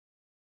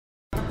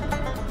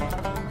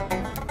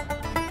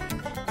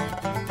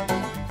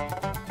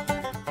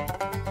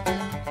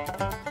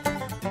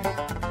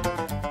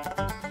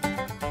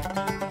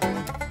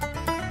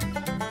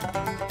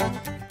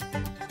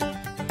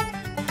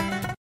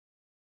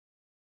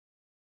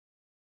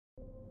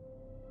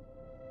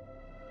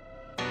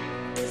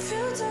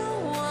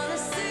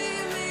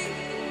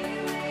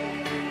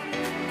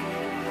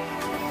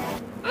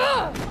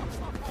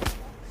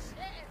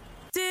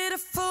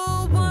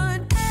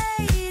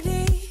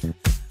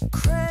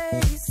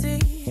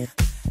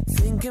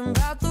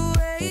about the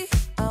way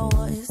I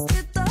was.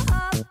 Did the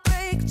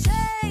heartbreak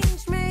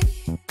change me?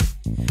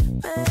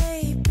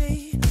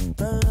 Maybe,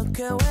 but look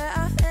at where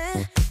I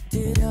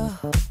ended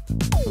up.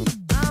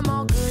 I'm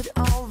all good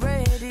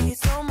already,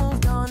 so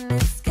moved on,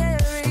 it's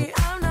scary.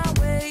 I'm not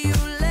where you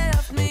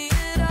left me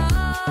at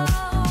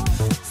all.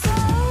 So,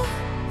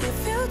 if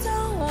you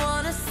don't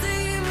wanna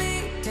see me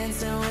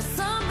dancing with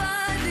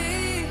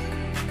somebody,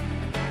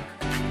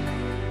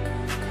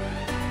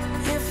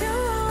 if you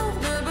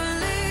wanna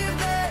believe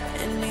that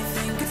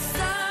anything could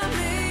stop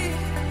me,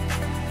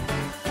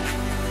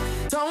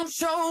 don't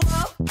show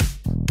up,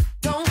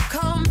 don't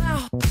come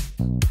out,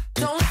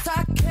 don't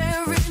start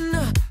caring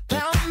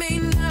about me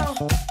now.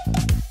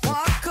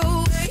 Walk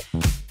away,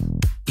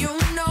 you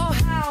know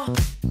how.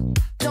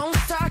 Don't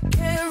start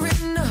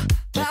caring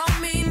about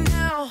me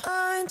now.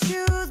 Aren't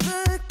you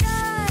the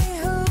guy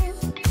who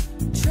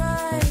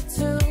tried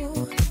to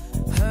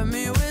hurt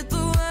me with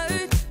the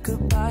word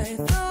goodbye?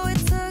 Though it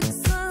took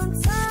some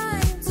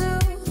time to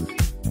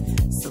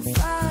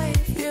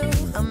survive you,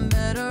 I'm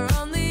better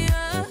on the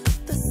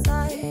other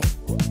side.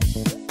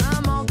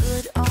 I'm all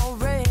good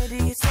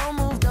already, so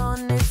moved on,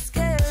 it's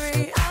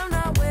scary. I'm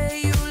not where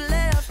you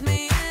left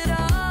me at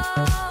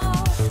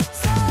all.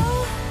 So,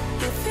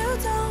 if you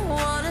don't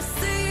wanna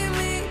see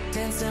me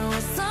dancing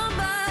with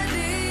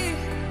somebody,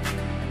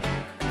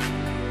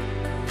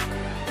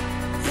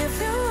 if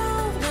you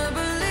wanna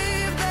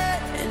believe that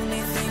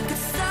anything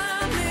could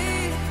stop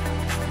me,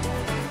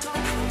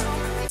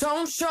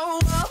 don't show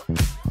up,